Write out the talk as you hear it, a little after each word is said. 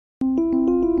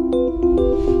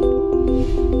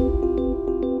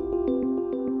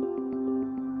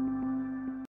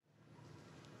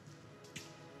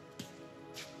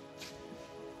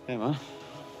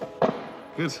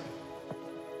Good.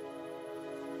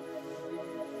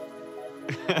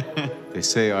 They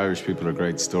say Irish people are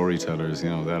great storytellers, you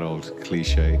know, that old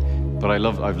cliche. But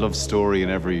I've loved story in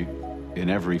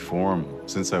every form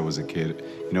since I was a kid.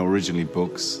 You know, originally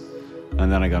books,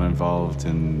 and then I got involved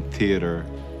in theater,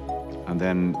 and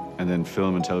then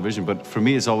film and television. But for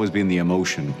me, it's always been the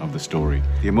emotion of the story.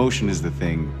 The emotion is the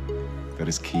thing that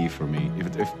is key for me.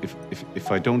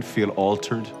 If I don't feel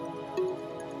altered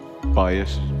by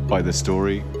the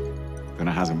story, then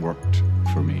it hasn't worked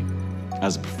for me.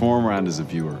 As a performer and as a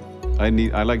viewer, I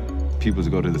like people to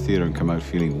go to the theater and come out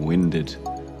feeling winded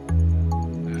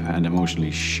and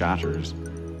emotionally shattered.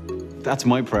 That's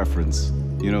my preference,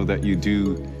 you know, that you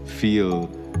do feel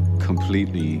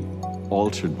completely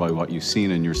altered by what you've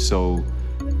seen, and you're so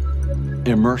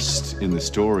immersed in the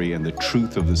story and the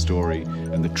truth of the story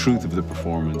and the truth of the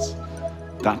performance.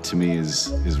 That to me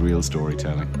is real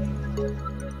storytelling.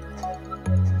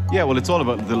 Yeah, well, it's all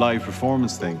about the live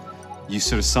performance thing. You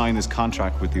sort of sign this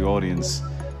contract with the audience.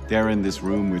 They're in this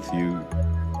room with you.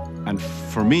 And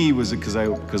for me, was it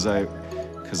because I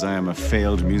am a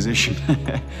failed musician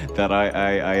that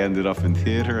I ended up in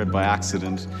theater and by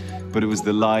accident. But it was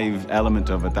the live element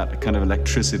of it, that kind of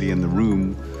electricity in the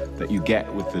room that you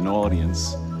get with an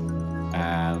audience.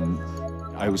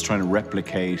 I was trying to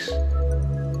replicate,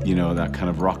 you know, that kind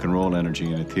of rock and roll energy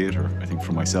in a theater, I think,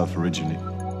 for myself originally.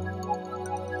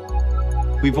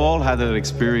 We've all had that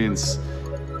experience,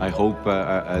 I hope,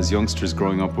 as youngsters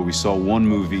growing up, where we saw one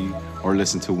movie or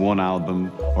listened to one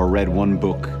album or read one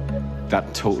book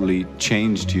that totally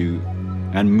changed you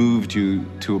and moved you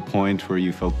to a point where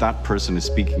you felt that person is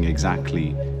speaking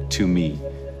exactly to me.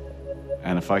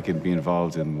 And if I could be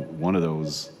involved in one of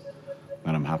those,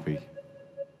 then I'm happy.